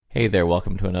Hey there,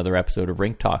 welcome to another episode of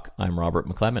Rink Talk. I'm Robert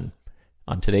McClellan.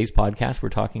 On today's podcast, we're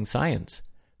talking science.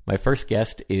 My first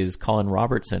guest is Colin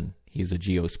Robertson. He's a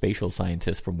geospatial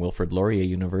scientist from Wilfrid Laurier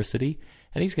University,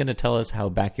 and he's going to tell us how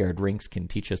backyard rinks can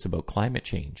teach us about climate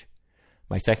change.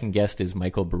 My second guest is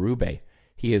Michael Berube.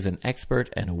 He is an expert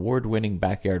and award-winning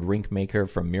backyard rink maker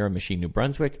from Miramichi, New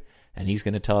Brunswick, and he's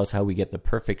going to tell us how we get the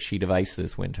perfect sheet of ice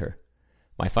this winter.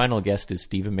 My final guest is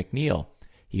Stephen McNeil.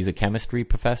 He's a chemistry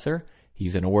professor.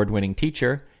 He's an award-winning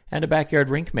teacher and a backyard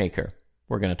rink maker.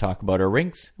 We're going to talk about our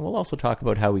rinks, and we'll also talk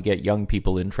about how we get young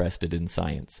people interested in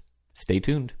science. Stay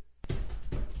tuned.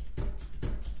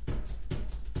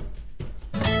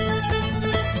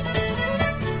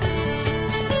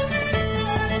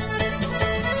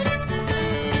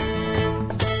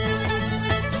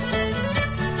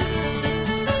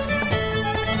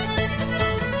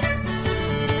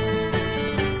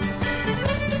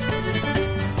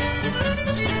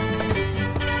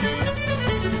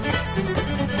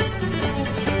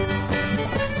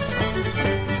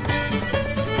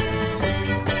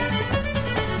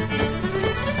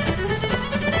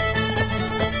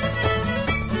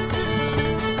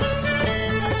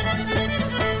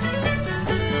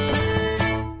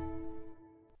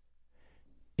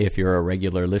 If you're a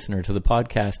regular listener to the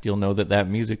podcast, you'll know that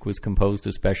music was composed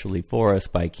especially for us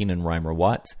by Keenan Reimer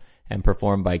Watts and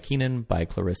performed by Keenan, by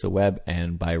Clarissa Webb,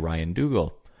 and by Ryan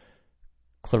Dougal.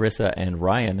 Clarissa and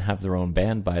Ryan have their own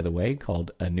band, by the way,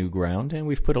 called A New Ground, and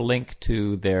we've put a link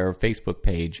to their Facebook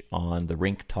page on the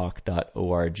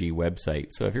rinktalk.org website.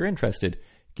 So if you're interested,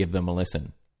 give them a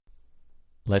listen.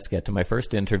 Let's get to my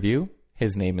first interview.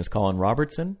 His name is Colin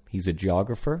Robertson. He's a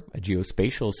geographer, a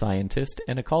geospatial scientist,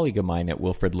 and a colleague of mine at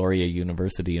Wilfrid Laurier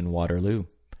University in Waterloo.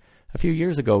 A few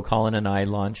years ago, Colin and I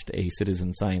launched a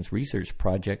citizen science research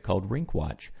project called Rink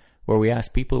Watch, where we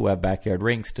asked people who have backyard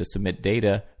rinks to submit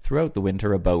data throughout the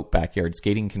winter about backyard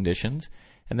skating conditions,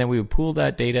 and then we would pool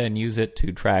that data and use it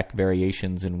to track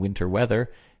variations in winter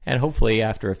weather, and hopefully,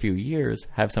 after a few years,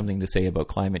 have something to say about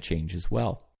climate change as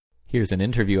well. Here's an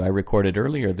interview I recorded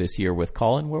earlier this year with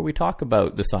Colin where we talk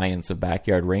about the science of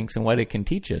backyard rinks and what it can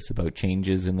teach us about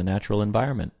changes in the natural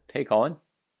environment. Hey, Colin.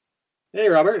 Hey,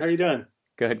 Robert. How are you doing?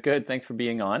 Good. Thanks for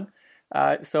being on.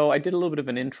 So I did a little bit of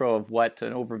an intro of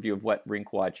an overview of what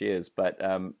Rink Watch is, but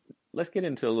let's get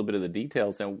into a little bit of the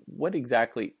details. And what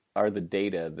exactly are the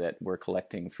data that we're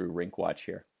collecting through Rink Watch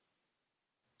here?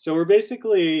 So we're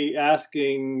basically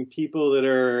asking people that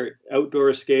are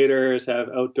outdoor skaters, have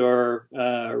outdoor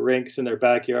rinks in their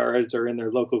backyards or in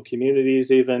their local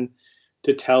communities even,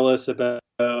 to tell us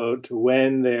about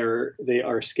when they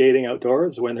are skating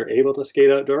outdoors, when they're able to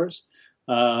skate outdoors,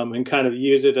 and kind of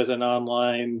use it as an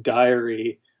online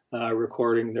diary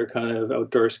recording their kind of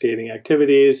outdoor skating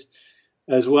activities,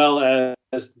 as well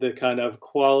as the kind of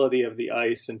quality of the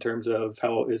ice in terms of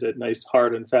how is it nice,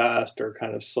 hard and fast, or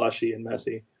kind of slushy and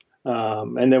messy.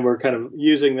 And then we're kind of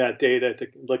using that data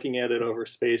looking at it over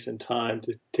space and time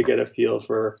to get a feel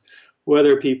for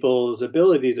whether people's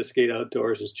ability to skate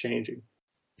outdoors is changing.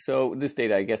 So this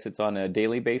data, I guess it's on a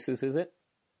daily basis, is it?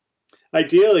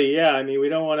 Ideally, yeah. I mean, we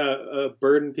don't want to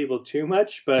burden people too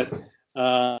much, but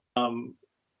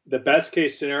the best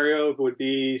case scenario would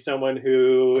be someone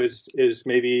who is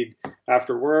maybe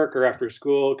after work or after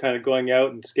school kind of going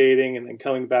out and skating and then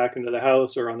coming back into the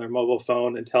house or on their mobile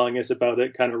phone and telling us about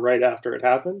it kind of right after it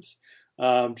happens,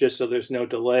 just so there's no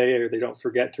delay or they don't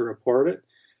forget to report it.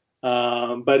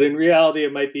 But in reality,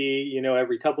 it might be,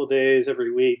 every couple of days,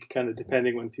 every week, kind of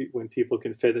depending when people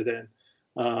can fit it in.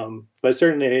 But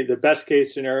certainly the best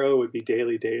case scenario would be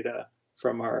daily data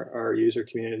from our user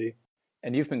community.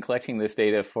 And you've been collecting this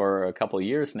data for a couple of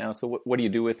years now. So what do you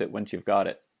do with it once you've got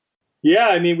it? Yeah,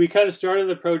 I mean, we kind of started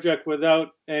the project without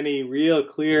any real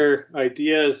clear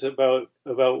ideas about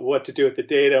what to do with the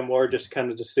data, more just kind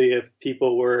of to see if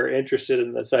people were interested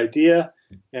in this idea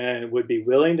and would be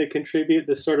willing to contribute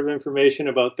this sort of information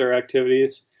about their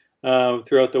activities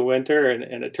throughout the winter.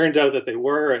 And it turns out that they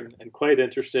were and quite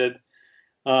interested.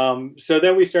 So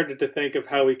then we started to think of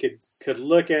how we could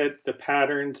look at the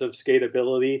patterns of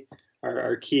skatability,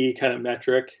 our key kind of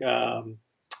metric,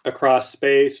 across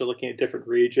space, so looking at different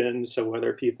regions, so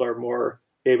whether people are more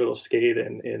able to skate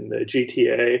in the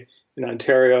GTA in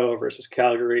Ontario versus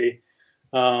Calgary,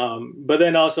 but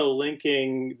then also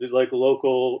linking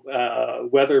local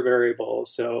weather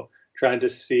variables, so trying to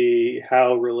see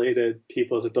how related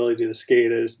people's ability to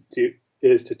skate is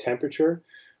to temperature,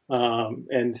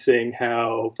 and seeing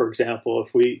how, for example,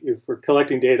 if we're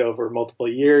collecting data over multiple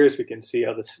years, we can see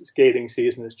how the skating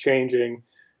season is changing.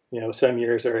 Some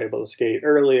years are able to skate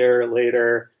earlier,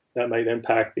 later. That might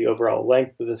impact the overall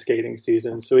length of the skating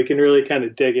season. So we can really kind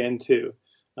of dig into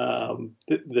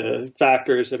the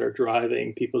factors that are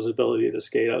driving people's ability to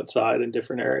skate outside in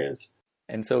different areas.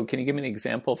 And so can you give me an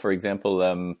example? For example,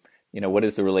 what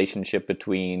is the relationship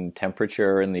between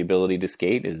temperature and the ability to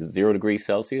skate? Is it 0 degrees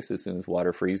Celsius? As soon as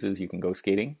water freezes, you can go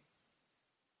skating?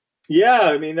 Yeah,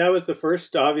 I mean, that was the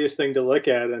first obvious thing to look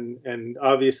at. And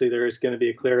obviously there is going to be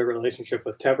a clear relationship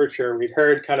with temperature. We'd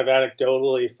heard kind of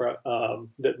anecdotally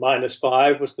that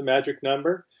 -5 was the magic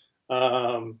number.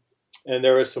 And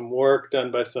there was some work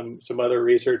done by some other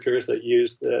researchers that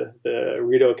used the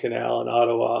Rideau Canal in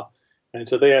Ottawa. And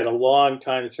so they had a long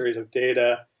time series of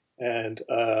data and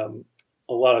a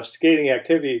lot of skating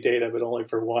activity data, but only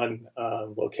for one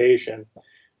location.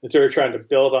 And so we're trying to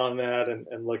build on that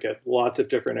and look at lots of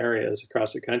different areas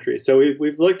across the country. So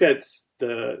we've looked at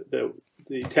the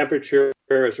temperature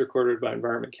as recorded by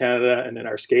Environment Canada and then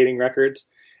our skating records.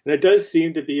 And it does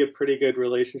seem to be a pretty good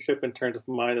relationship in terms of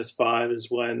 -5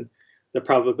 is when the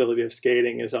probability of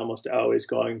skating is almost always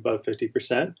going above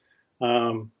 50%.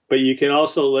 But you can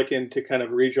also look into kind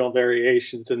of regional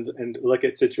variations and look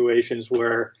at situations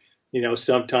where,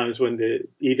 sometimes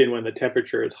even when the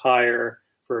temperature is higher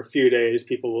for a few days,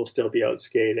 people will still be out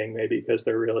skating, maybe because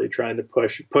they're really trying to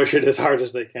push it as hard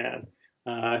as they can.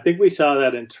 I think we saw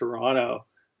that in Toronto,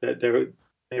 that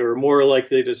they were more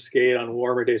likely to skate on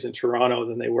warmer days in Toronto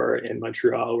than they were in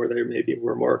Montreal, where they maybe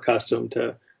were more accustomed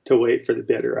to wait for the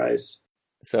bitter ice.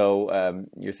 So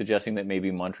you're suggesting that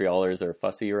maybe Montrealers are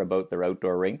fussier about their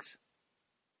outdoor rinks?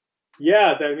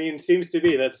 Yeah, that seems to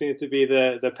be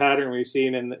the pattern we've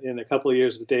seen in a couple of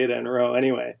years of data in a row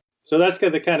anyway. So that's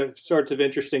the kind of sorts of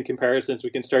interesting comparisons we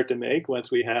can start to make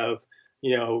once we have,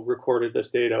 recorded this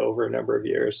data over a number of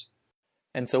years.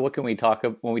 And so when we talk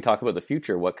about the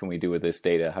future, what can we do with this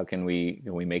data? How can we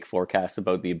make forecasts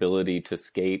about the ability to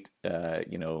skate,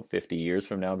 50 years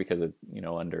from now because of,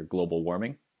 under global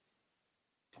warming?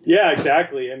 Yeah,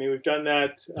 exactly. I mean, we've done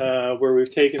that where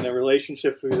we've taken the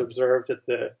relationships we've observed at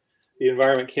the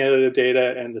Environment Canada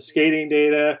data and the skating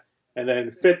data, and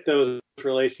then fit those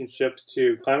relationships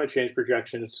to climate change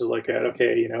projections to look at,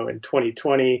 okay, in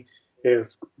 2020, if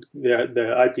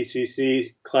the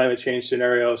IPCC climate change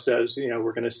scenario says,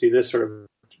 we're going to see this sort of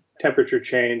temperature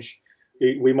change,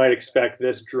 we might expect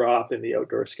this drop in the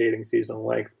outdoor skating season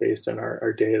length based on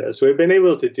our data. So we've been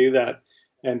able to do that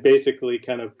and basically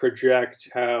kind of project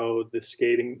how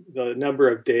the number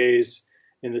of days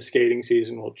in the skating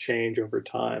season will change over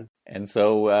time. And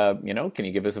so, can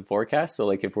you give us a forecast? So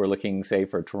like if we're looking, say,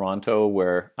 for Toronto,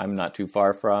 where I'm not too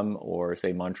far from, or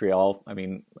say Montreal,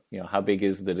 how big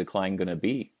is the decline going to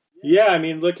be? Yeah,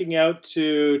 looking out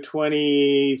to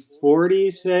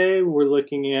 2040, say, we're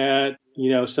looking at,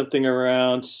 something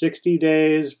around 60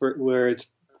 days where it's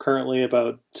currently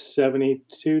about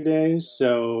 72 days.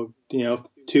 So,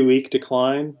 2-week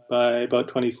decline by about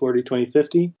 2040,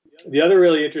 2050. The other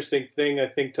really interesting thing I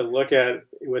think to look at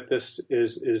with this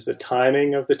is the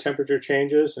timing of the temperature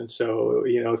changes. And so,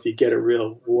 if you get a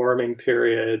real warming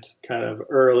period kind of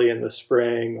early in the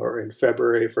spring or in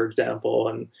February, for example,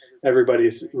 and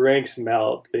everybody's rinks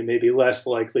melt, they may be less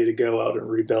likely to go out and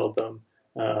rebuild them.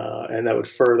 And that would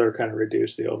further kind of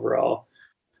reduce the overall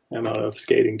amount of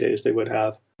skating days they would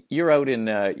have. You're out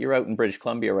in British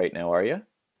Columbia right now, are you?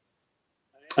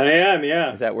 I am,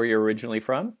 yeah. Is that where you're originally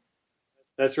from?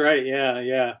 That's right.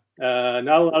 Yeah.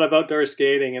 Not a lot of outdoor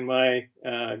skating in my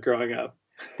growing up.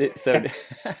 So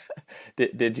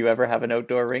did you ever have an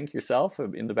outdoor rink yourself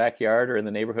in the backyard or in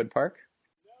the neighborhood park?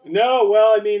 No.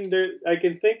 Well, I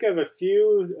can think of a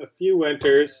few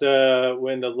winters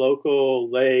when the local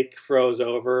lake froze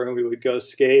over and we would go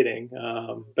skating.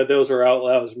 But those were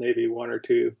outlaws maybe 1 or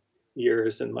 2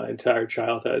 years in my entire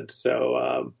childhood.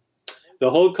 So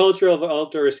the whole culture of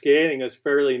outdoor skating is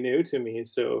fairly new to me.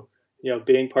 So,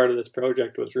 being part of this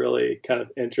project was really kind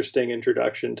of interesting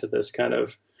introduction to this kind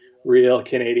of real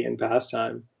Canadian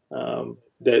pastime.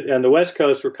 That on the West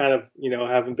Coast, we're kind of,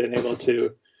 haven't been able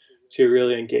to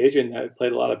really engage in that. I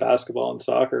played a lot of basketball and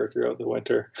soccer throughout the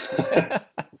winter.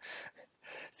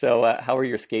 So how are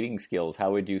your skating skills?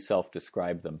 How would you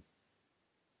self-describe them?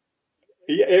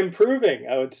 Improving,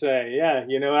 I would say. Yeah.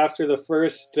 After the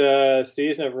first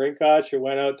season of Rink Science, I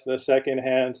went out to the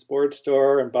secondhand sports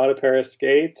store and bought a pair of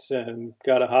skates and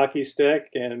got a hockey stick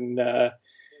and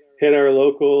hit our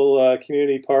local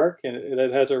community park. And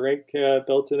it has a rink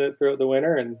built in it throughout the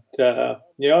winter. And,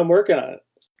 I'm working on it.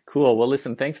 Cool. Well,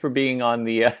 listen, thanks for being on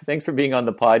the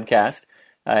podcast.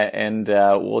 And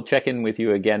we'll check in with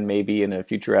you again, maybe in a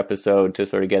future episode to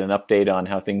sort of get an update on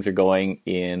how things are going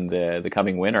in the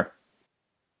coming winter.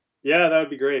 Yeah, that would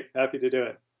be great. Happy to do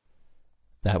it.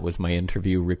 That was my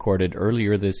interview recorded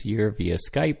earlier this year via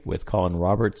Skype with Colin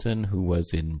Robertson, who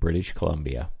was in British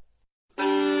Columbia.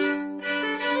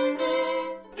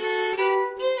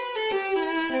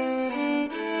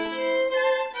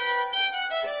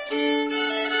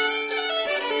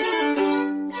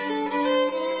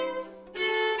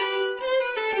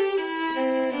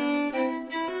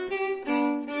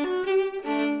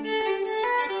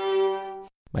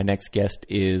 My next guest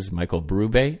is Michael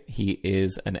Brube. He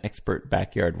is an expert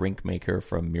backyard rink maker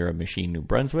from Miramichi, New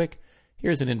Brunswick.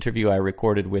 Here's an interview I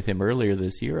recorded with him earlier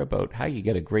this year about how you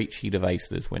get a great sheet of ice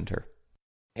this winter.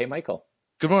 Hey, Michael.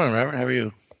 Good morning, Robert. How are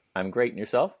you? I'm great. And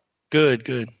yourself? Good,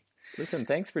 good. Listen,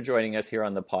 thanks for joining us here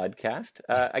on the podcast.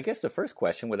 I guess the first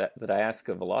question that I ask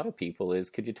of a lot of people is,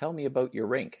 could you tell me about your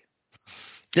rink?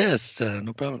 Yes,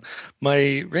 no problem.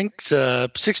 My rink's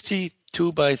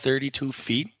 62 by 32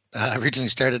 feet. I originally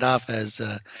started off as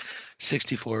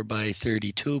 64 by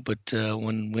 32, but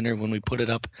one winter when we put it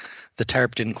up, the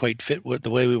tarp didn't quite fit the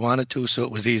way we wanted to, so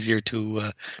it was easier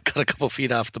to cut a couple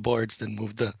feet off the boards than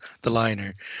move the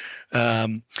liner.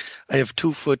 I have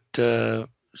 2-foot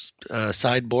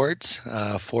side boards,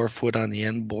 4 foot on the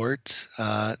end boards.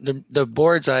 The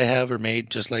boards I have are made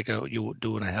just like you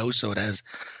do in a house, so it has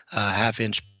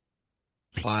half-inch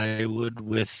plywood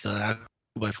with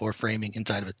 2x4 framing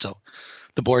inside of it. So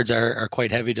the boards are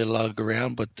quite heavy to lug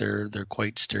around, but they're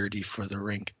quite sturdy for the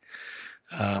rink.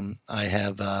 I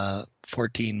have a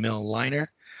 14 mil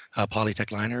liner, a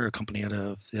Polytech liner, a company out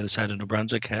of the other side of New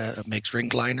Brunswick makes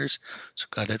rink liners, so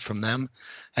got it from them.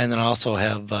 And then I also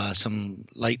have some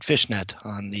light fishnet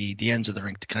on the ends of the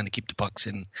rink to kind of keep the pucks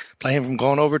in play from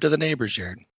going over to the neighbor's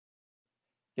yard.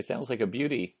 It sounds like a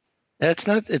beauty. It's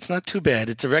not too bad.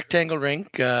 It's a rectangle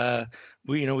rink.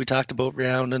 We talked about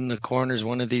rounding the corners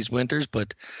one of these winters,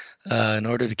 but in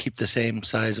order to keep the same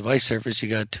size of ice surface, you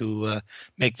got to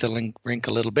make the rink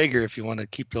a little bigger if you want to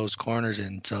keep those corners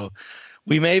in. So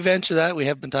we may venture that. We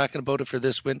have been talking about it for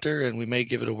this winter, and we may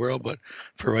give it a whirl. But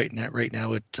for right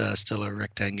now, it's still a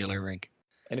rectangular rink.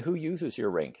 And who uses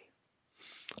your rink?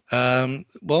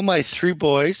 Well, my 3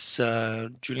 boys,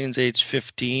 Julian's age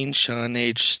 15, Sean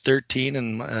age 13,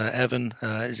 and Evan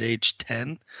is age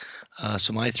 10.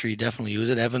 So my 3 definitely use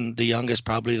it. Evan, the youngest,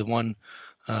 probably the one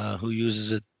who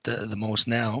uses it the most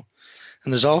now.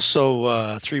 And there's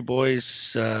also 3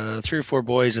 or 4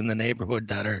 boys in the neighborhood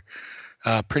that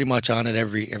are pretty much on it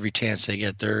every chance they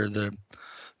get. They're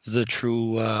the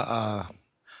true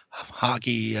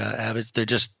hockey avids.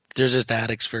 They're just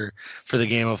addicts for the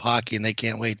game of hockey, and they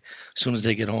can't wait. As soon as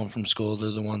they get home from school,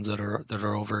 they're the ones that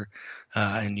are over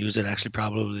and use it actually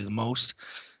probably the most.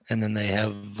 And then they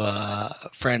have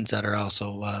friends that are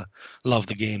also love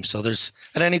the game. So there's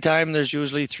at any time there's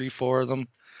usually 3-4 of them,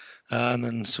 and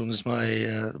then as soon as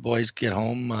my boys get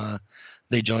home,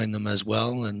 they join them as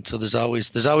well. And so there's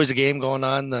always a game going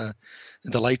on. The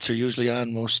lights are usually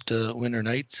on most winter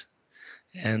nights,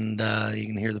 and you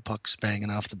can hear the pucks banging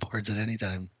off the boards at any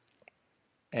time.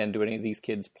 And do any of these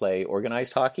kids play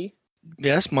organized hockey?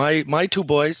 Yes, my 2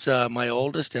 boys, my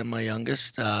oldest and my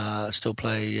youngest, still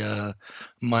play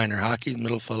minor hockey. The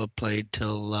middle fellow played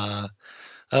till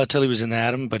he was in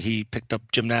Adam, but he picked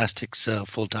up gymnastics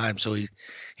full time. So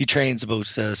he trains about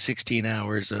 16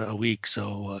 hours a week.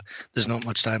 So there's not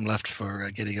much time left for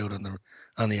getting out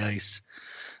on the ice.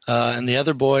 And the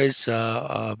other boys,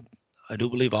 I do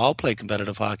believe all play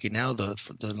competitive hockey now. The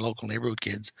local neighborhood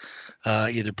kids,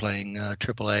 either playing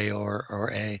AAA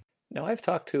or A. Now, I've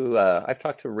talked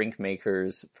to rink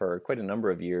makers for quite a number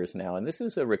of years now, and this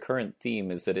is a recurrent theme: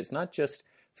 is that it's not just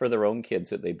for their own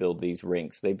kids that they build these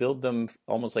rinks. They build them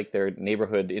almost like their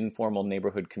informal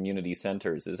neighborhood community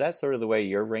centers. Is that sort of the way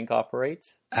your rink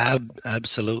operates?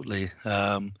 Absolutely.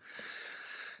 When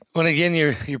again,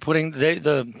 you're putting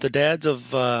the dads of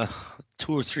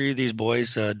 2 or 3 of these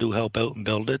boys do help out and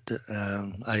build it.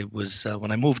 I was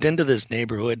when I moved into this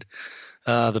neighborhood,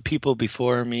 the people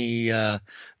before me,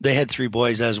 they had 3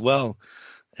 boys as well,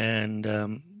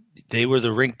 and they were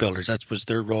the rink builders. That was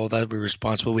their role. That we were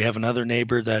responsible. We have another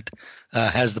neighbor that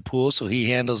has the pool, so he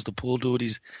handles the pool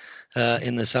duties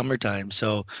in the summertime.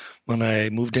 So when I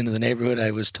moved into the neighborhood,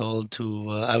 I was told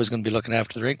I was going to be looking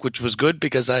after the rink, which was good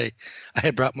because I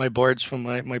had brought my boards from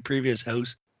my previous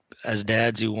house. As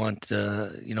dads, you want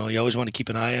you always want to keep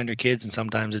an eye on your kids, and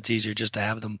sometimes it's easier just to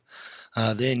have them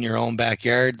in your own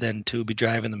backyard than to be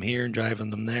driving them here and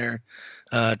driving them there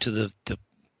to the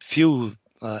few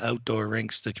outdoor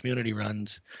rinks the community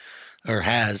runs or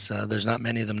has. There's not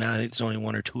many of them now. I think there's only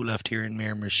 1 or 2 left here in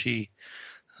Miramichi.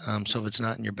 So if it's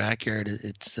not in your backyard,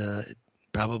 it's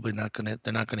probably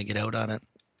they're not gonna get out on it.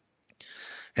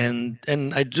 And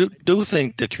I do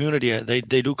think the community, they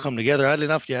do come together. Oddly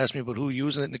enough, you asked me about who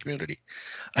using it in the community.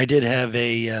 I did have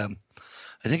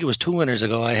I think it was 2 winters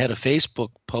ago, I had a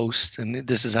Facebook post, and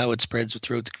this is how it spreads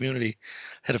throughout the community.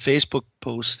 Had a Facebook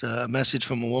post, a message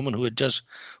from a woman who had just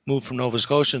moved from Nova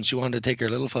Scotia, and she wanted to take her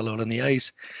little fellow out on the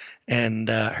ice, and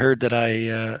heard that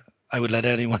I would let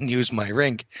anyone use my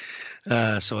rink.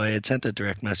 So I had sent a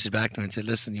direct message back to him and said,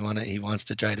 "Listen, he wants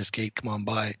to try to skate. Come on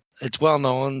by." It's well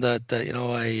known that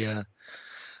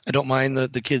I don't mind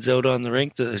the kids out on the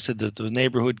rink. I said that the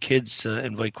neighborhood kids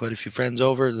invite quite a few friends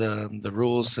over. The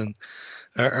rules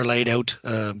are laid out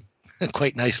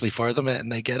quite nicely for them, and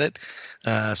they get it.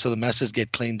 So the messes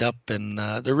get cleaned up, and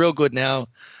they're real good now.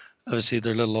 Obviously,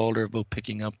 they're a little older about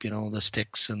picking up, the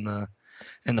sticks and the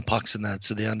pucks and that,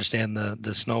 so they understand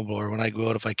the snowblower. When I go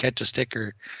out, if I catch a stick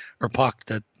or puck,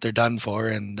 that they're done for,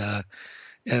 and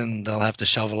they'll have to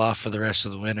shovel off for the rest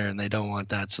of the winter, and they don't want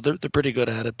that. So they're pretty good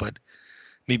at it. But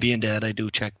me being dad, I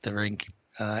do check the rink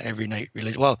every night.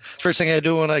 Really, well, first thing I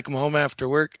do when I come home after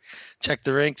work, check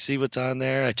the rink, see what's on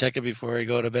there. I check it before I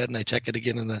go to bed, and I check it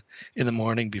again in the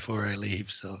morning before I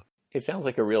leave. So it sounds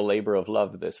like a real labor of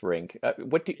love, this rink.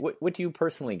 What do you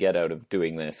personally get out of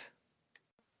doing this?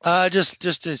 Just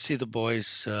to see the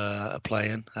boys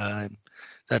playing.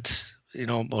 That's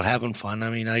about having fun. I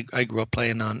mean, I grew up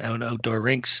playing on outdoor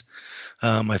rinks.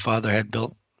 My father had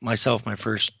built myself my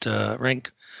first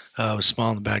rink. It was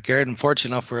small in the backyard. And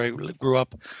fortunate enough, where I grew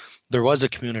up, there was a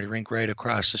community rink right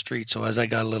across the street. So as I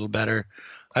got a little better,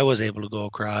 I was able to go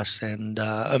across. And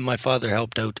my father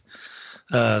helped out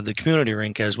the community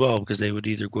rink as well, because they would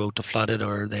either go out to flood it,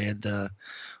 or they had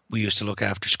we used to look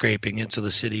after scraping it. So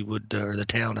the city would, or the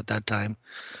town at that time,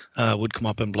 would come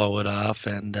up and blow it off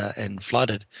and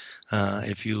flood it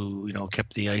if you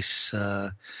kept the ice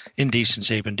in decent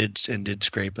shape and did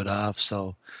scrape it off.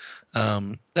 So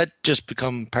that just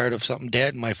become part of something.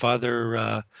 Dad and my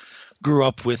father grew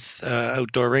up with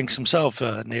outdoor rinks himself,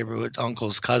 neighborhood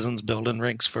uncles, cousins building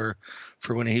rinks for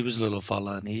when he was a little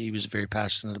fella, and he was very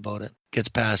passionate about it. Gets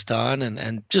passed on,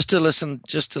 and just to listen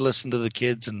to the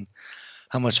kids and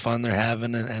how much fun they're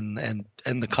having, and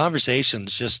the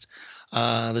conversations. Just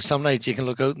there's some nights you can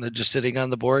look out and they're just sitting on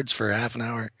the boards for half an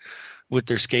hour with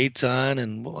their skates on,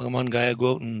 and one guy will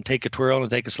go out and take a twirl and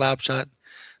take a slap shot,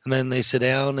 and then they sit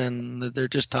down and they're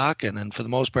just talking. And for the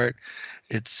most part,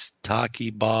 it's talky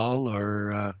ball,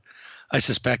 or I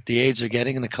suspect the age they're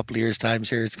getting in a couple of years' times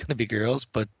here, it's going to be girls.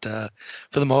 But for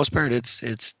the most part, it's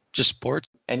just sports.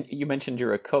 And you mentioned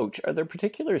you're a coach. Are there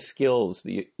particular skills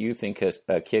that you think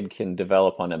a kid can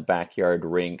develop on a backyard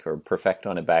rink, or perfect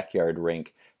on a backyard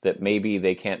rink, that maybe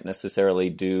they can't necessarily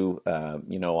do,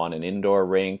 on an indoor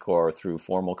rink or through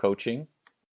formal coaching?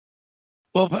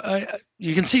 Well,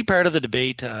 you can see part of the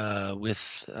debate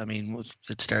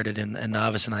it started in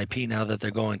novice and IP, now that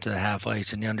they're going to the half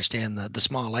ice, and you understand the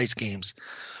small ice games,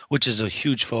 which is a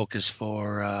huge focus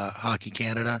for Hockey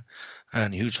Canada,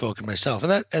 and a huge focus myself.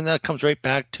 And that comes right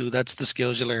back to, that's the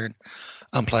skills you learn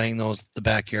on playing the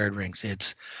backyard rinks.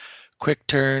 It's quick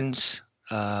turns,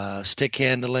 stick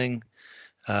handling,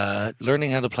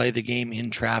 learning how to play the game in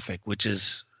traffic, which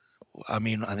is, I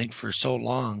think for so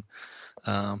long,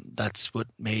 that's what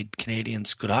made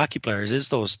Canadians good hockey players, is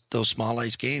those small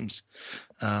ice games.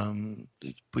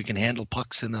 We can handle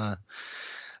pucks in a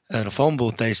phone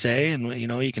booth, they say, and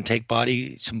you can take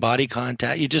some body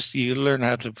contact. You learn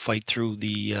how to fight through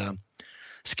the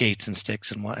skates and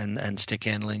sticks and stick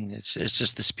handling. It's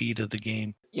just the speed of the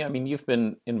game. Yeah, you've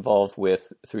been involved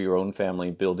through your own family,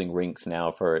 building rinks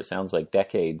now for, it sounds like,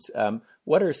 decades.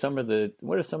 What are some of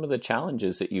the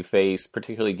challenges that you face,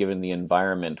 particularly given the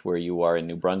environment where you are in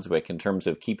New Brunswick, in terms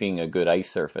of keeping a good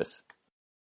ice surface?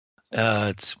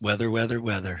 It's weather.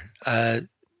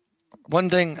 One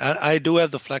thing, I do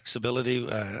have the flexibility.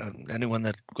 Anyone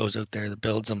that goes out there that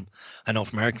builds them, I know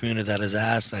from our community that has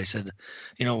asked, I said,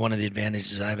 one of the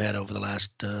advantages I've had over the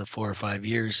last 4 or 5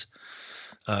 years,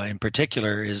 in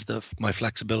particular, is my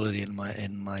flexibility in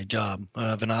my job. I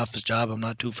have an office job. I'm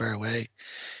not too far away,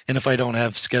 and if I don't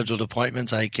have scheduled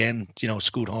appointments, I can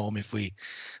scoot home if we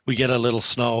get a little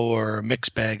snow or a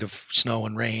mixed bag of snow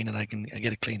and rain, and I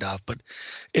get it cleaned off. But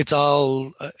it's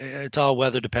all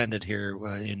weather dependent here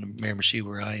in Miramichi,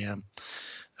 where I am.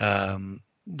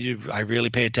 I really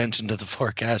pay attention to the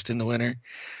forecast in the winter,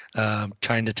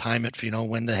 trying to time it for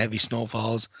when the heavy snow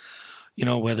falls.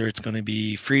 Whether it's going to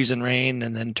be freezing rain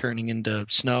and then turning into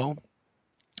snow,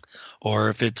 or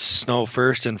if it's snow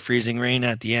first and freezing rain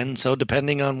at the end. So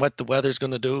depending on what the weather's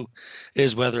going to do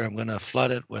is whether I'm going to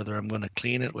flood it, whether I'm going to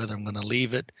clean it, whether I'm going to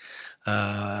leave it.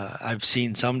 I've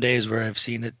seen some days where I've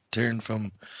seen it turn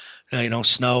from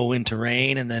snow into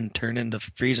rain and then turn into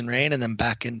freezing rain and then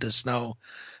back into snow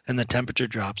and the temperature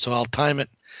drops. So I'll time it,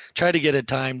 try to get it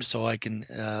timed so I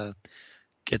can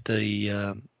get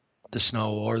the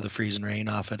snow or the freezing rain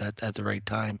off it at the right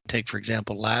time. Take, for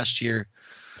example, last year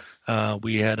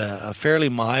we had a fairly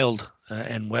mild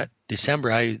and wet December.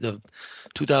 I think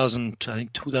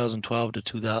 2012 to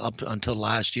 2000 up until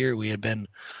last year we had been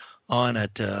on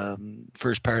at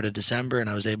first part of December, and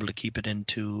I was able to keep it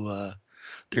into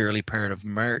the early part of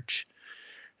March.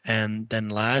 And then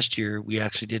last year we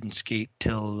actually didn't skate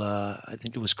till I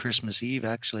think it was Christmas Eve,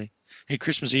 actually. Hey,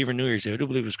 Christmas Eve or New Year's Eve. I do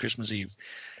believe it was Christmas Eve.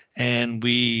 And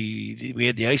we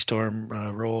had the ice storm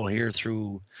roll here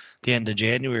through the end of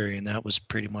January, and that was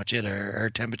pretty much it. Our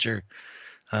temperature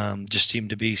just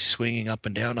seemed to be swinging up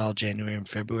and down all January and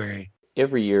February.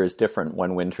 Every year is different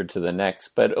one winter to the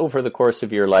next, but over the course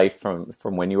of your life from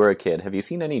when you were a kid, have you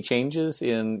seen any changes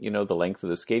in, the length of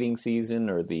the skating season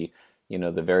or the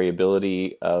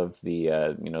variability of the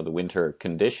the winter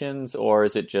conditions, or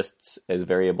is it just as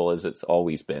variable as it's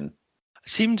always been? It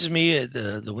seems to me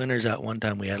the winters at one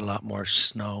time we had a lot more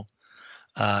snow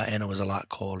and it was a lot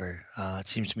colder. It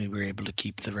seems to me we were able to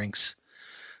keep the rinks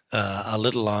a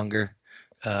little longer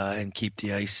and keep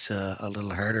the ice a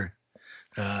little harder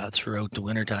throughout the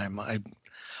wintertime. I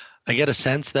get a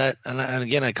sense that, and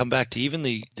again, I come back to even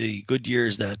the good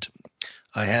years that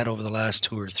I had over the last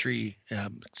 2 or 3,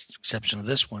 exception of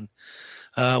this one,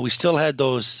 we still had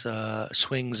those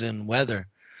swings in weather,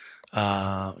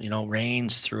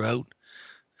 rains throughout,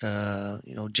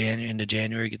 January into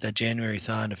January, get that January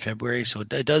thaw into February. So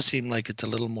it does seem like it's a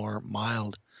little more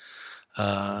mild.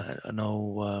 I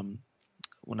know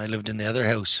when I lived in the other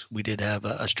house, we did have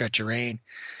a stretch of rain.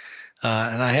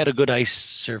 And I had a good ice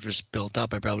surface built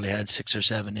up. I probably had 6 or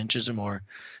 7 inches or more.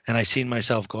 And I seen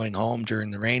myself going home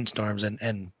during the rainstorms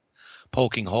and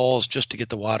poking holes just to get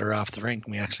the water off the rink.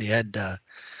 We actually had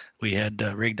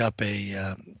rigged up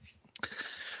a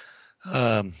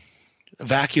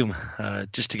vacuum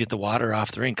just to get the water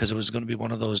off the rink, because it was going to be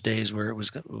one of those days where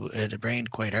it had rained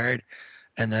quite hard,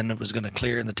 and then it was going to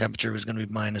clear and the temperature was going to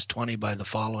be minus 20 by the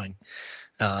following.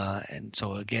 And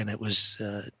so again, it was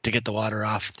to get the water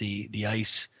off the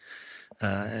ice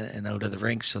and out of the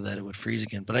rink so that it would freeze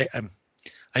again. But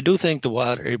I do think the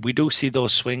water, we do see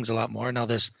those swings a lot more now.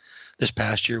 This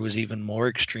past year was even more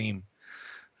extreme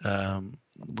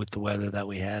with the weather that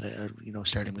we had.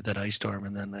 Starting with that ice storm,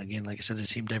 and then again, like I said, it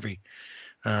seemed every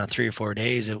 3 or 4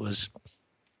 days it was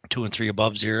 2 and 3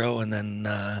 above zero, and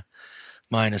then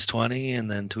minus 20, and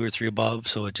then 2 or 3 above.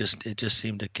 So it just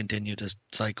seemed to continue to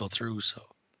cycle through. So.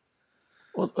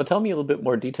 Well, tell me a little bit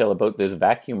more detail about this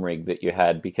vacuum rig that you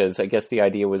had, because I guess the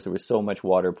idea was there was so much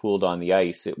water pooled on the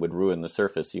ice it would ruin the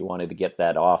surface. You wanted to get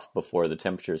that off before the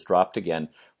temperatures dropped again.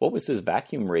 What was this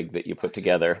vacuum rig that you put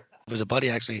together? It was a buddy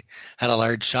actually had a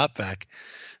large shop vac.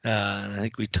 And I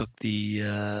think we took the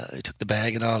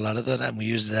bag and all out of that, and we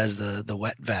used it as the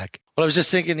wet vac. Well, I was just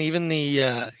thinking, even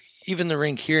the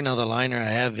rink here now, the liner I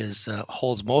have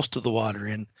holds most of the water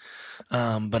in.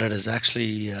 But it is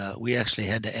actually, we actually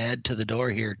had to add to the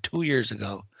door here 2 years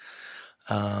ago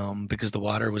because the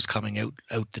water was coming out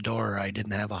the door. I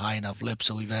didn't have a high enough lip,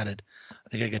 so we've added, I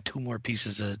think I got 2 more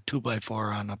pieces of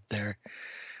 2x4 on up there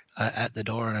at the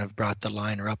door, and I've brought the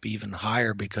liner up even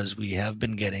higher because we have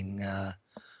been getting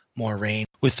more rain.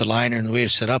 With the liner and the way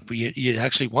it's set up, you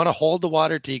actually want to hold the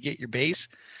water till you get your base,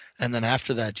 and then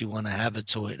after that you want to have it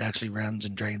so it actually runs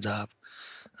and drains off,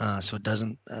 so it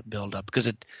doesn't build up,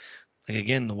 because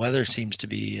again, the weather seems to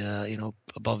be,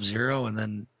 above zero, and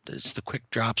then it's the quick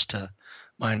drops to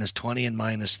minus 20 and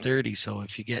minus 30. So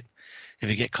if you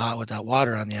get caught with that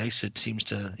water on the ice, it seems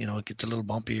to, it gets a little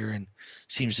bumpier and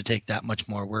seems to take that much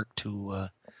more work to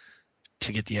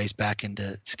get the ice back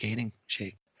into skating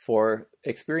shape. For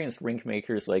experienced rink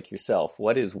makers like yourself,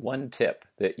 what is one tip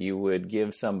that you would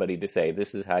give somebody to say,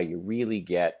 this is how you really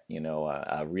get,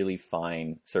 a really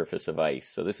fine surface of ice?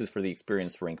 So this is for the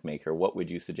experienced rink maker. What would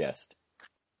you suggest?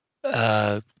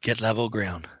 Get level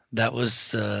ground. That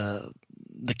was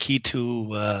the key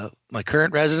to my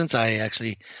current residence.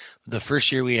 The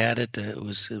first year we had it, it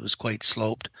was quite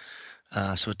sloped.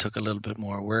 So it took a little bit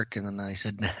more work, and then I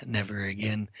said never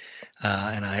again.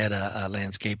 And I had a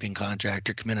landscaping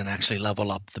contractor come in and actually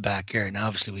level up the backyard. Now,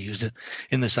 obviously, we use it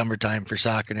in the summertime for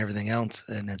soccer and everything else,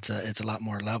 and it's a lot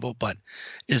more level. But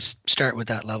start with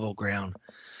that level ground.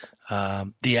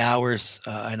 The hours,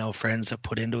 I know friends have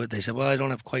put into it. They said, "Well, I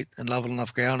don't have quite level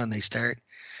enough ground," and they start.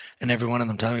 and every one of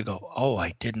them tell me, go, oh,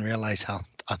 I didn't realize how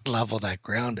unlevel that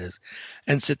ground is,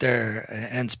 and sit there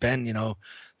and spend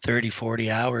 30,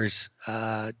 40 hours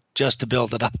just to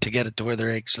build it up to get it to where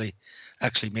they're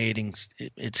actually mating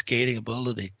its skating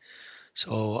ability.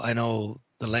 So I know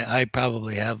I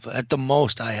probably have, at the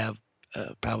most, I have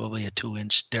probably a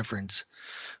 2-inch difference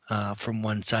from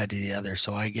one side to the other.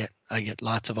 So I get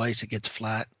lots of ice. It gets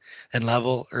flat and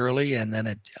level early, and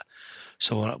then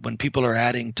so when people are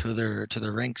adding to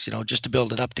their rinks, just to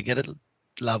build it up to get it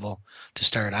level to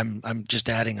start, I'm just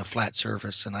adding a flat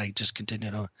surface, and I just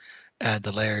continue to add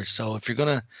the layers. So if you're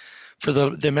gonna, for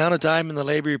the amount of time and the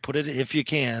labor you put it, if you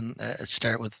can,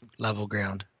 start with level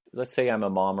ground. Let's say I'm a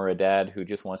mom or a dad who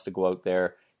just wants to go out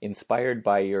there, inspired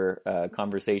by your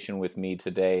conversation with me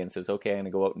today, and says, okay, I'm going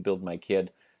to go out and build my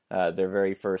kid their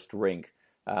very first rink.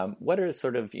 What are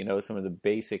sort of, some of the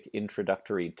basic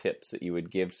introductory tips that you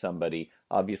would give somebody?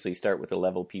 Obviously start with a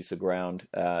level piece of ground.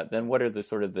 Then what are the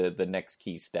sort of the next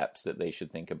key steps that they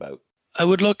should think about? I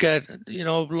would look at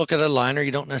a liner.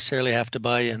 You don't necessarily have to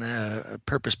buy a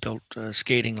purpose-built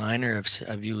skating liner.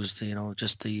 I've used,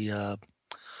 just the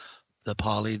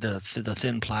poly, the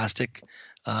thin plastic.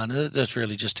 That's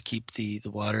really just to keep the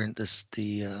water and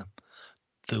the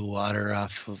water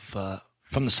off of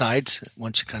from the sides.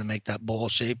 Once you kind of make that bowl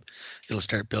shape, it'll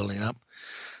start building up.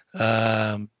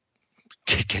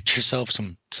 Get yourself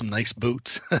some nice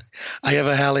boots. I have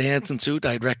a Halle Hansen suit.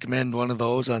 I'd recommend one of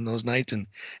those on those nights, and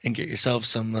get yourself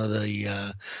some of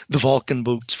the Vulcan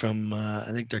boots from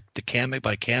I think they're the Kamek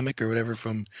by Kamek or whatever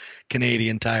from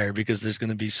Canadian Tire, because there's going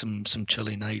to be some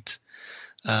chilly nights,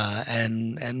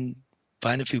 and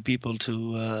find a few people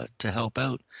to help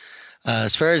out.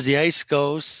 As far as the ice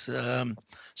goes,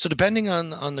 so depending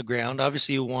on the ground,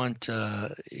 obviously you want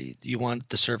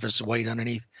the surface white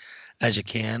underneath as you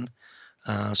can.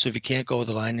 So if you can't go with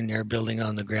the line and you're building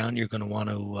on the ground, you're going to want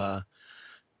to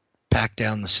pack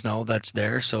down the snow that's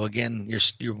there. So again,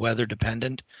 you're weather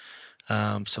dependent.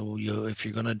 So if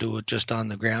you're going to do it just on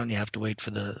the ground, you have to wait for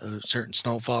the certain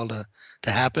snowfall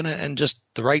to happen, and just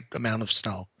the right amount of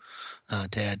snow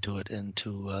to add to it, and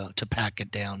to pack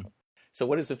it down. So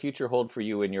what does the future hold for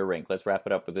you in your rink? Let's wrap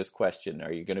it up with this question.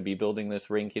 Are you going to be building this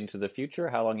rink into the future?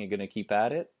 How long are you going to keep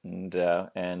at it? And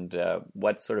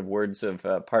what sort of words of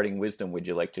parting wisdom would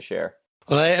you like to share?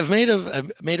 Well, I've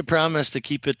made a promise to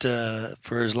keep it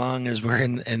for as long as we're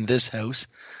in this house.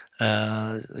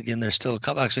 Again, there's still a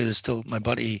couple. Actually, there's still my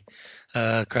buddy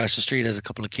across the street has a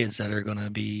couple of kids that are going to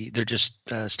be. They're just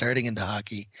starting into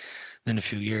hockey in a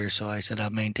few years. So I said I'll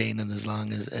maintain it as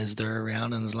long as they're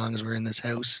around, and as long as we're in this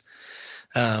house.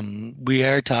 We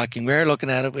are looking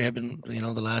at it. We have been,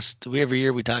 every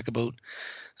year we talk about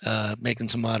making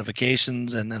some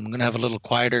modifications, and I'm going to have a little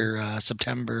quieter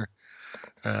September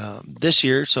this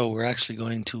year. So we're actually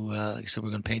going to, like I said,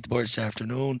 we're going to paint the board this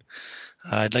afternoon.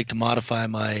 I'd like to modify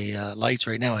my lights.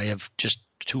 Right now I have just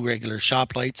 2 regular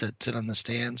shop lights that sit on the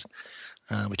stands.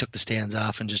 We took the stands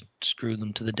off and just screwed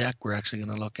them to the deck. We're actually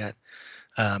going to look at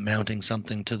mounting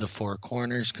something to the 4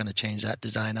 corners, kind of change that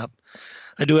design up.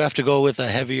 I do have to go with a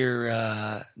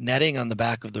heavier netting on the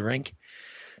back of the rink.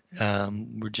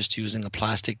 We're just using a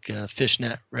plastic fish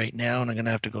net right now, and I'm going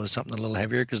to have to go to something a little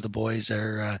heavier because the boys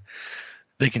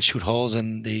they can shoot holes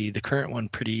in the current one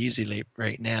pretty easily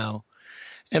right now.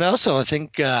 And also, I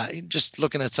think just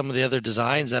looking at some of the other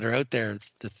designs that are out there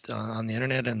on the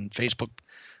internet and Facebook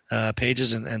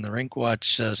pages and the Rink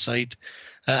Watch site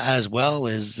as well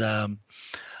is I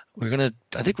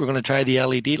think we're gonna try the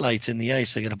LED lights in the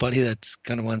ice. I got a buddy that's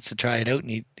kind of wants to try it out,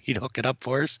 and he'd hook it up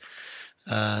for us.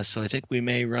 So I think we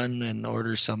may run and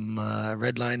order some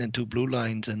red line and 2 blue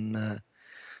lines and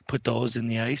put those in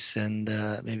the ice, and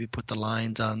maybe put the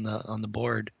lines on the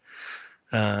board.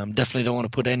 Definitely don't want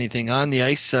to put anything on the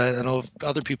ice. I know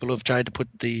other people have tried to put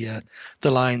the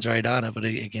lines right on it, but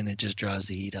again, it just draws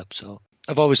the heat up. So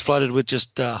I've always flooded with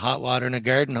just hot water and a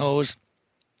garden hose.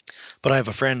 But I have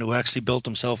a friend who actually built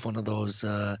himself one of those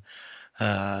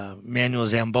manual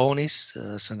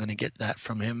Zambonis, so I'm going to get that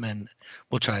from him, and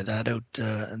we'll try that out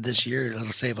this year. It'll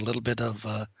save a little bit of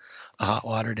hot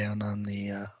water down on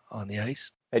the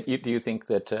ice. Do you think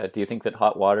that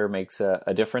hot water makes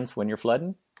a difference when you're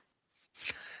flooding?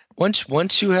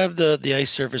 Once you have the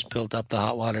ice surface built up, the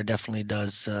hot water definitely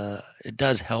does. It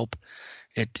does help.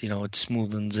 It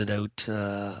smoothens it out.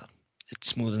 It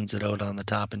smoothens it out on the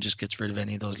top and just gets rid of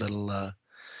any of those little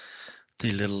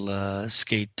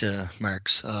skate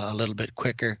marks a little bit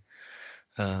quicker.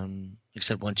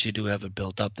 Except once you do have it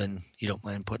built up, then you don't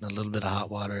mind putting a little bit of hot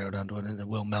water out onto it, and it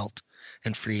will melt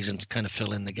and freeze and kind of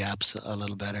fill in the gaps a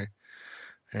little better.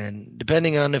 And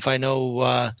depending on if I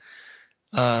know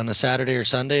On a Saturday or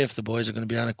Sunday, if the boys are going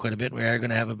to be on it quite a bit, we are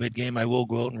going to have a big game. I will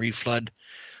go out and reflood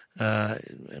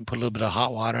and put a little bit of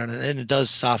hot water on it, and it does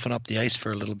soften up the ice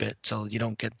for a little bit, so you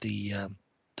don't get the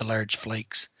large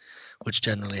flakes, which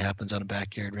generally happens on a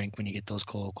backyard rink when you get those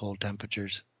cold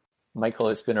temperatures. Michael,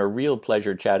 it's been a real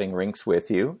pleasure chatting rinks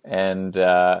with you, and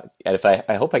if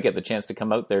I hope I get the chance to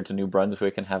come out there to New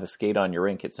Brunswick and have a skate on your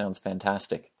rink. It sounds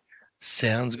fantastic.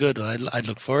 Sounds good. I'd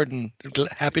look forward and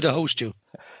happy to host you.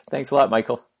 Thanks a lot,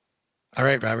 Michael. All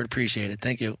right, Robert. Appreciate it.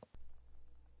 Thank you.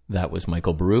 That was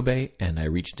Michael Berube, and I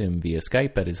reached him via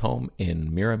Skype at his home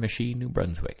in Miramichi, New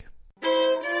Brunswick.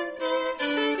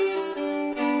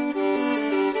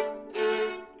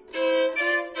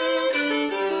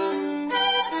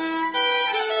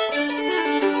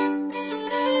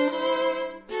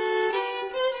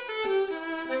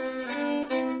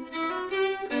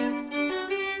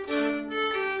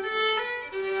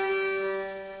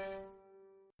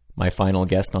 My final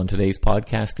guest on today's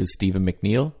podcast is Stephen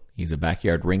McNeil. He's a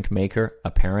backyard rink maker, a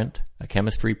parent, a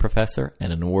chemistry professor,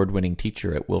 and an award-winning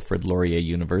teacher at Wilfrid Laurier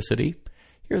University.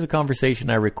 Here's a conversation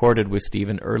I recorded with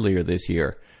Stephen earlier this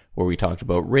year, where we talked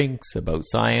about rinks, about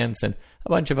science, and a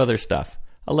bunch of other stuff.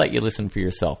 I'll let you listen for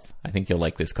yourself. I think you'll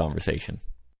like this conversation.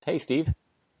 Hey, Steve.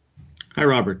 Hi,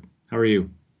 Robert. How are you?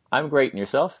 I'm great. And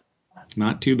yourself?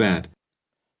 Not too bad.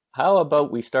 How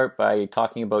about we start by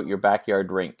talking about your backyard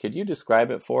rink? Could you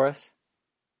describe it for us?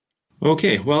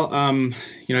 Okay. Well, I've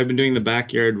been doing the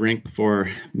backyard rink for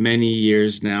many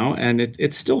years now, and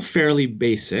it's still fairly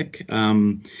basic.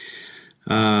 I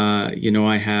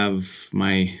have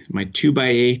my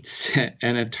 2x8s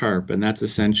and a tarp, and that's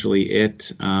essentially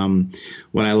it.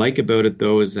 What I like about it,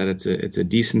 though, is that it's a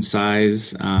decent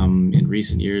size. In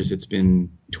recent years, it's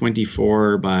been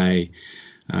 24 by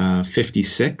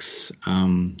 56.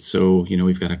 So,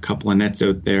 we've got a couple of nets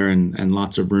out there and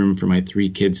lots of room for my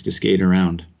 3 kids to skate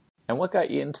around. And what got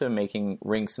you into making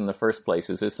rinks in the first place?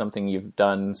 Is this something you've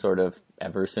done sort of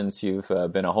ever since you've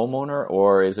been a homeowner,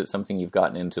 or is it something you've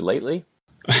gotten into lately?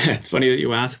 It's funny that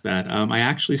you ask that. I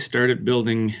actually started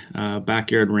building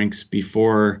backyard rinks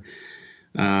before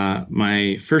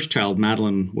my first child,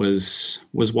 Madeline, was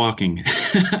walking.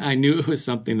 I knew it was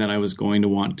something that I was going to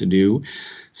want to do,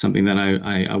 something that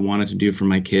I wanted to do for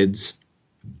my kids.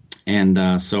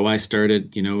 And so I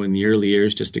started, in the early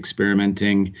years, just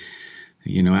experimenting,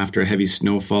 after a heavy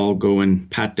snowfall, go and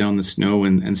pat down the snow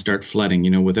and start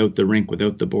flooding, without the rink,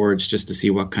 without the boards, just to see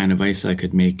what kind of ice I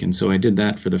could make. And so I did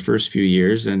that for the first few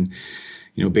years. And,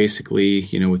 basically,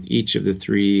 with each of our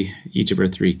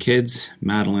 3 kids,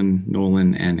 Madeline,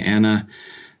 Nolan, and Anna,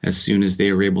 as soon as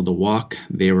they were able to walk,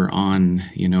 they were on,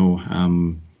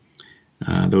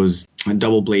 those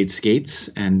double blade skates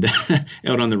and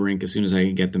out on the rink as soon as I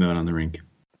could get them out on the rink.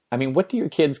 I mean, what do your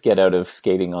kids get out of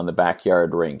skating on the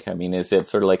backyard rink? I mean, is it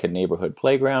sort of like a neighborhood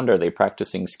playground? Are they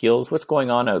practicing skills? What's going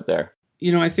on out there?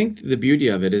 I think the beauty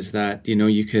of it is that,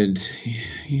 you could,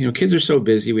 kids are so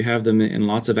busy. We have them in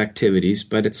lots of activities,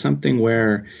 but it's something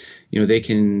where, they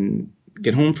can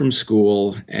get home from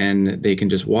school and they can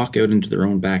just walk out into their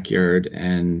own backyard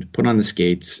and put on the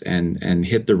skates and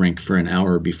hit the rink for an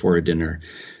hour before dinner,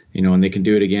 and they can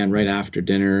do it again right after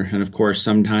dinner. And of course,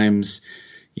 sometimes,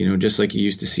 just like you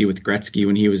used to see with Gretzky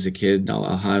when he was a kid,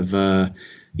 I'll have,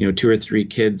 2 or 3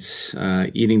 kids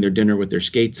eating their dinner with their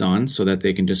skates on so that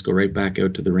they can just go right back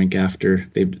out to the rink after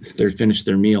they're finished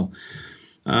their meal.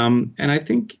 And I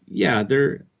think, I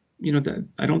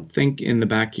don't think in the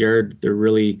backyard they're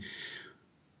really,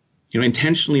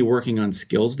 intentionally working on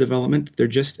skills development. They're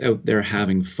just out there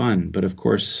having fun. But of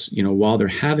course, while they're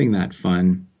having that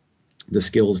fun, the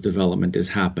skills development is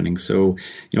happening. So,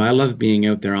 I love being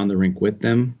out there on the rink with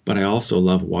them, but I also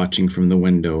love watching from the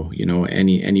window,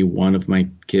 any one of my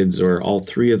kids or all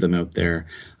 3 of them out there.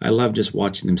 I love just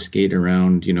watching them skate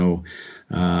around.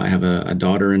 I have a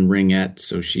daughter in ringette,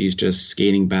 so she's just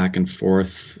skating back and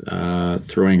forth,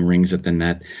 throwing rings at the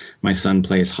net. My son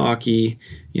plays hockey.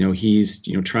 He's,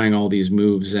 trying all these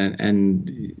moves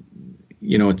and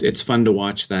it's fun to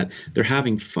watch that they're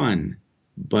having fun.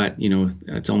 But,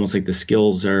 it's almost like the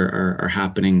skills are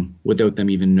happening without them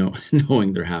even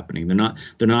knowing they're happening.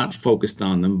 They're not focused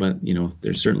on them, but,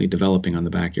 they're certainly developing on the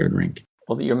backyard rink.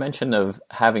 Well, your mention of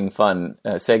having fun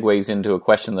segues into a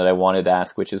question that I wanted to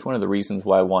ask, which is one of the reasons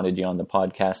why I wanted you on the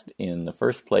podcast in the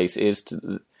first place, is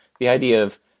the idea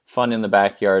of fun in the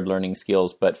backyard, learning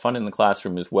skills, but fun in the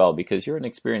classroom as well, because you're an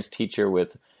experienced teacher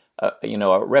with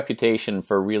a reputation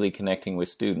for really connecting with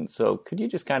students. So could you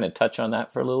just kind of touch on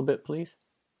that for a little bit, please?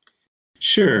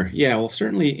 Sure. Yeah. Well,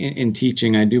 certainly in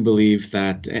teaching, I do believe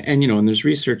that, and there's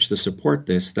research to support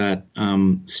this, that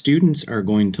students are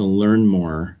going to learn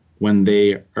more when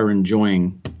they are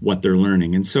enjoying what they're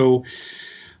learning. And so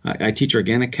I teach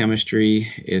organic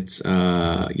chemistry. It's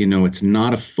it's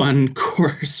not a fun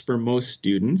course for most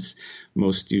students.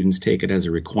 Most students take it as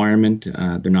a requirement.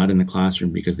 They're not in the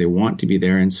classroom because they want to be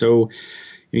there. And so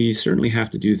you certainly have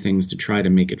to do things to try to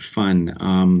make it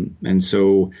fun. And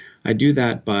so I do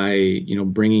that by,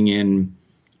 bringing in,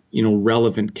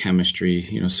 relevant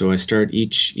chemistry. So I start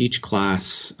each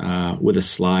class with a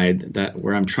slide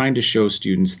where I'm trying to show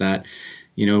students that,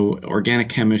 organic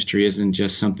chemistry isn't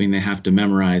just something they have to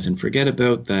memorize and forget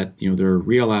about, that, there are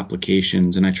real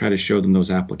applications, and I try to show them those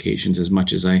applications as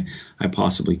much as I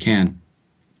possibly can.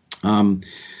 And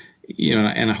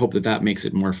I hope that makes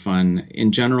it more fun.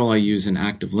 In general, I use an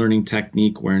active learning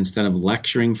technique where instead of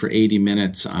lecturing for 80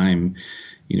 minutes, I'm,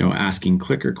 asking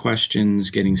clicker questions,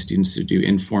 getting students to do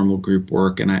informal group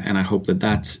work. And I hope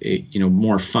that's,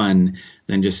 more fun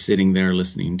than just sitting there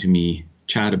listening to me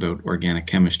chat about organic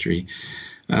chemistry.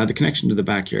 The connection to the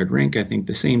backyard rink, I think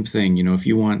the same thing. If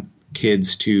you want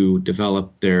kids to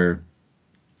develop their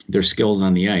skills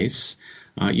on the ice,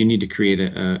 you need to create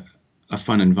a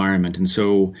fun environment. And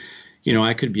so,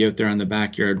 I could be out there on the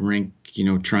backyard rink,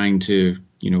 trying to,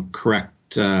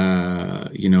 correct,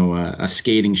 a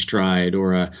skating stride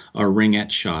or a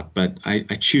ringette shot, but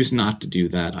I choose not to do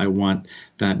that. I want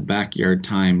that backyard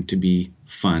time to be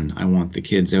fun. I want the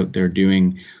kids out there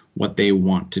doing what they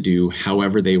want to do,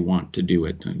 however they want to do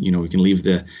it. We can leave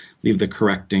the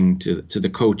correcting to the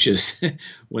coaches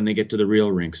when they get to the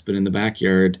real rinks, but in the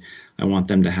backyard, I want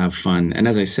them to have fun. And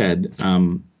as I said,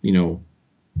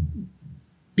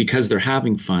 because they're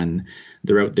having fun,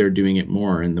 they're out there doing it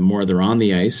more. And the more they're on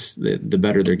the ice, the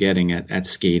better they're getting at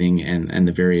skating and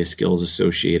the various skills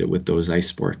associated with those ice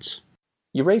sports.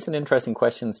 You raised an interesting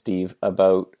question, Steve,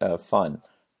 about fun.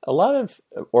 A lot of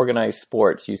organized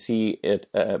sports, you see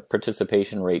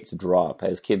participation rates drop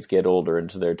as kids get older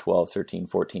into their 12, 13,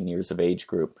 14 years of age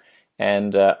group.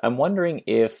 And I'm wondering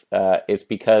if it's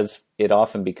because it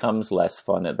often becomes less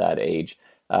fun at that age.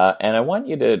 And I'm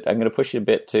going to push you a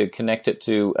bit to connect it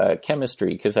to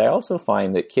chemistry, because I also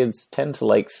find that kids tend to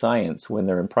like science when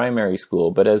they're in primary school,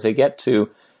 but as they get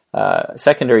to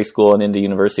secondary school and into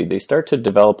university, they start to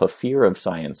develop a fear of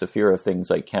science, a fear of things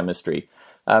like chemistry.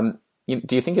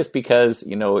 Do you think it's because,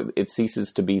 it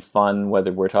ceases to be fun,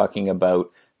 whether we're talking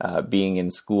about being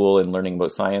in school and learning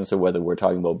about science or whether we're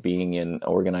talking about being in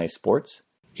organized sports?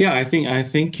 Yeah, I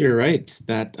think you're right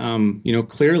that,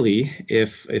 clearly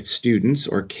if students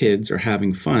or kids are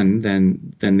having fun,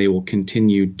 then they will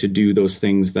continue to do those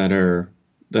things that are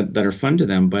fun to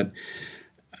them. But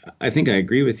I think I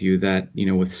agree with you that,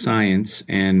 with science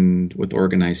and with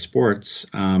organized sports,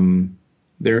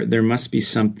 there must be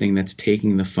something that's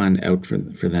taking the fun out for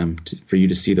them, for you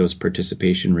to see those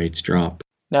participation rates drop.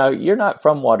 Now, you're not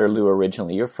from Waterloo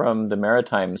originally. You're from the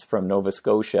Maritimes, from Nova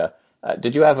Scotia.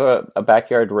 Did you have a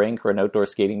backyard rink or an outdoor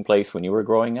skating place when you were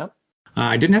growing up?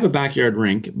 I didn't have a backyard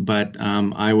rink, but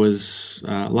I was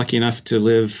lucky enough to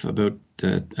live about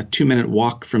a 2-minute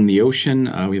walk from the ocean.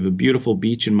 We have a beautiful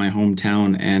beach in my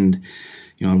hometown, and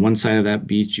on one side of that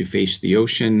beach, you face the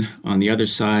ocean. On the other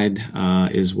side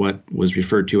is what was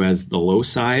referred to as the low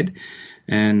side.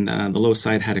 And the low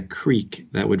side had a creek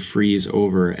that would freeze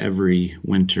over every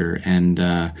winter. And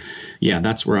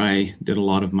that's where I did a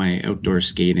lot of my outdoor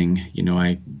skating.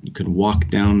 You could walk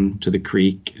down to the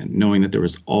creek knowing that there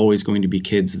was always going to be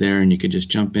kids there, and you could just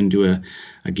jump into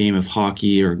a game of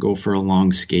hockey or go for a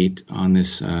long skate on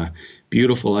this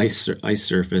beautiful ice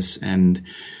surface. And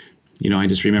I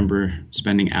just remember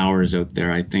spending hours out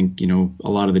there. I think, a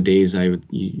lot of the days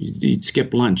you'd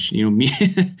skip lunch.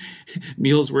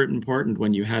 Meals weren't important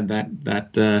when you had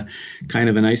that kind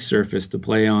of an ice surface to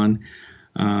play on.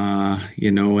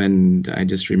 And I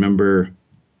just remember,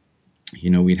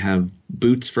 we'd have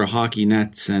boots for hockey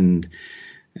nets and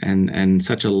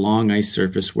such a long ice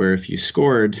surface where if you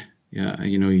scored,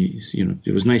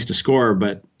 it was nice to score,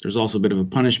 but there's also a bit of a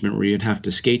punishment where you'd have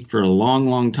to skate for a long,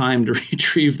 long time to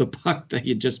retrieve the puck that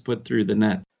you just put through the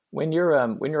net. When you're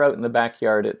out in the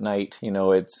backyard at night,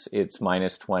 it's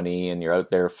minus 20 and you're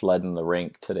out there flooding the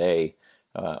rink today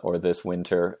or this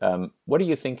winter. What are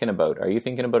you thinking about? Are you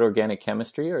thinking about organic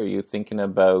chemistry, or are you thinking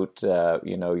about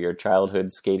your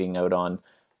childhood skating out on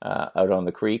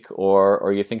the creek, or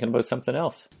are you thinking about something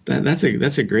else? That's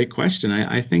a great question.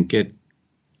 I think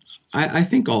I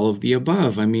think all of the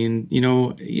above. I mean,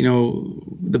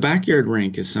 the backyard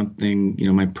rink is something,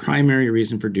 my primary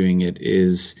reason for doing it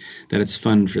is that it's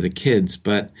fun for the kids,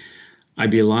 but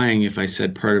I'd be lying if I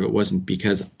said part of it wasn't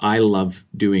because I love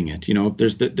doing it.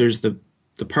 There's the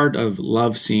part of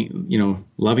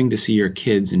loving to see your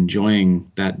kids enjoying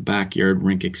that backyard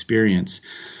rink experience.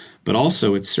 but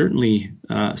also it's certainly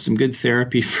some good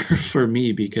therapy for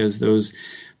me, because those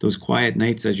quiet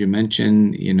nights, as you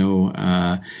mentioned,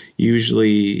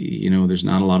 usually, there's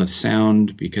not a lot of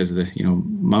sound because of the,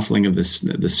 muffling of the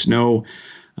snow.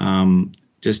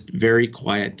 Just very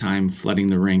quiet time flooding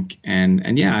the rink.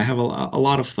 And yeah, I have a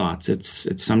lot of thoughts.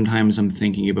 It's sometimes I'm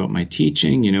thinking about my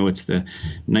teaching, it's the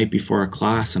night before a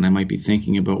class and I might be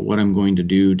thinking about what I'm going to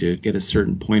do to get a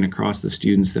certain point across the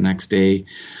students the next day.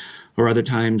 Or other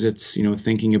times it's,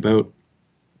 thinking about,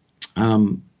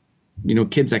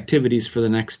 kids' activities for the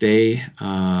next day,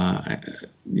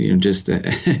 just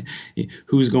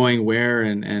who's going where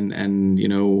and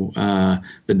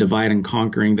the divide and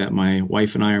conquering that my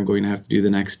wife and I are going to have to do the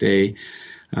next day.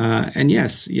 And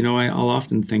yes, I'll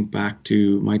often think back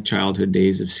to my childhood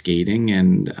days of skating.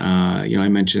 And, I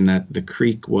mentioned that the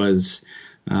creek was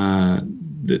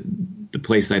the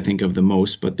place that I think of the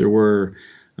most, but there were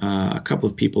a couple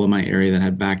of people in my area that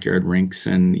had backyard rinks,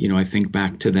 and I think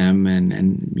back to them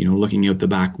and looking out the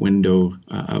back window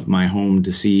of my home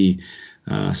to see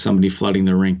somebody flooding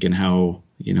the rink, and how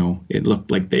it looked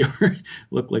like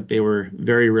they were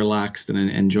very relaxed and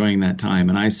enjoying that time,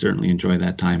 and I certainly enjoy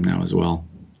that time now as well.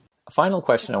 A final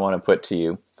question I want to put to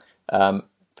you, and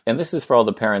this is for all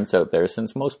the parents out there,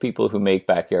 since most people who make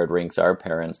backyard rinks are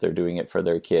parents, they're doing it for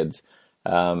their kids.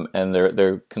 And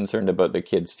they're concerned about their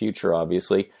kids' future,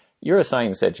 obviously. You're a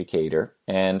science educator,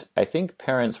 and I think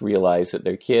parents realize that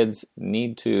their kids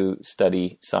need to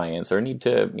study science, or need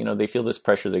to, they feel this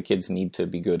pressure their kids need to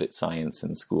be good at science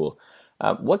in school.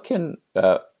 What can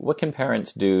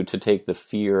parents do to take the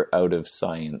fear out of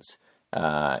science,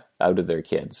 out of their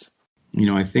kids?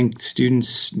 I think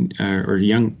students or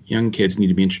young kids need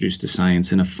to be introduced to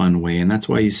science in a fun way, and that's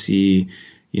why you see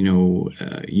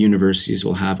universities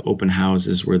will have open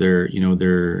houses where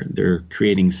they're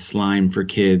creating slime for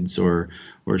kids, or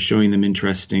showing them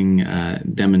interesting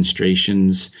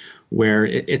demonstrations where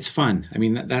it's fun. I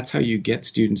mean, that's how you get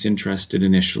students interested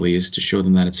initially, is to show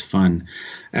them that it's fun.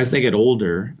 As they get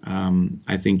older,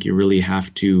 I think you really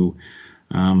have to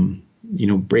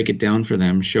break it down for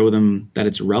them, show them that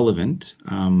it's relevant,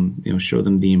 show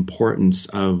them the importance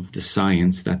of the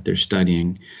science that they're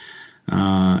studying.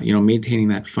 Maintaining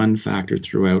that fun factor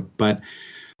throughout. But,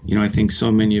 I think so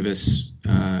many of us,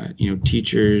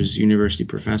 teachers, university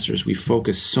professors, we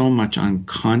focus so much on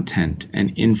content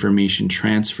and information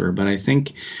transfer. But I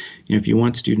think, if you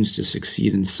want students to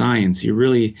succeed in science, you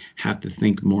really have to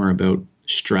think more about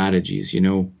strategies.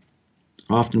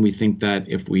 Often we think that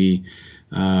if we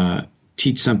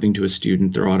teach something to a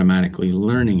student, they're automatically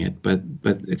learning it, but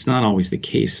it's not always the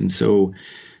case. And so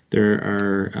there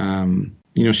are,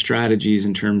 strategies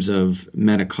in terms of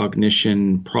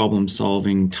metacognition, problem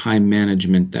solving, time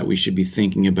management that we should be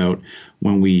thinking about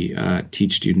when we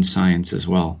teach students science as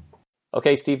well.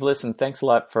 Okay, Steve, listen, thanks a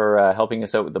lot for helping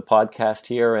us out with the podcast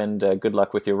here, and good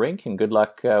luck with your rink, and good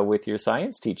luck with your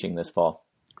science teaching this fall.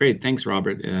 Great. Thanks,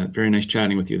 Robert. Very nice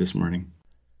chatting with you this morning.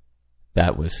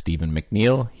 That was Stephen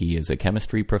McNeil. He is a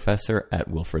chemistry professor at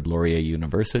Wilfrid Laurier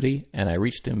University, and I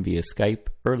reached him via Skype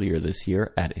earlier this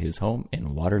year at his home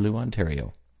in Waterloo,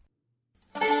 Ontario.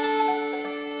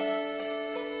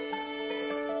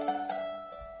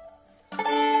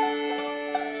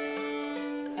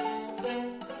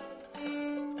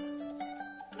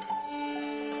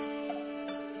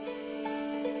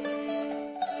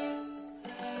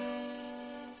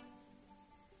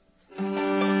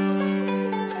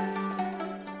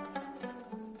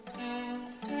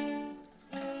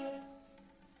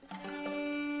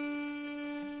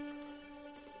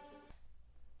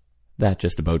 That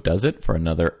just about does it for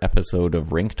another episode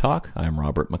of Rink Talk. I'm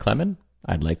Robert McClellan.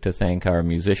 I'd like to thank our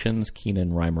musicians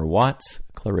Keenan Reimer Watts,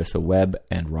 Clarissa Webb,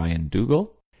 and Ryan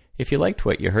Dougal. If you liked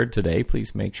what you heard today,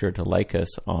 please make sure to like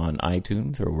us on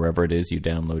iTunes or wherever it is you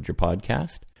download your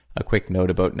podcast. A quick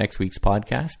note about next week's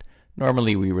podcast.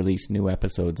 Normally we release new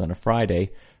episodes on a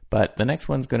Friday, but the next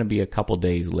one's going to be a couple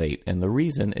days late, and the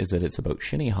reason is that it's about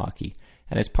shinny hockey.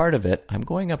 And as part of it, I'm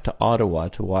going up to Ottawa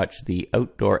to watch the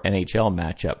outdoor NHL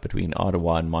matchup between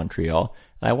Ottawa and Montreal,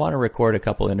 and I want to record a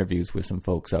couple interviews with some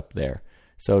folks up there.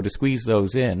 So to squeeze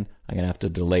those in, I'm going to have to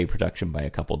delay production by a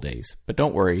couple days. But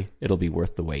don't worry, it'll be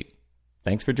worth the wait.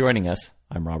 Thanks for joining us.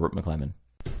 I'm Robert McClellan.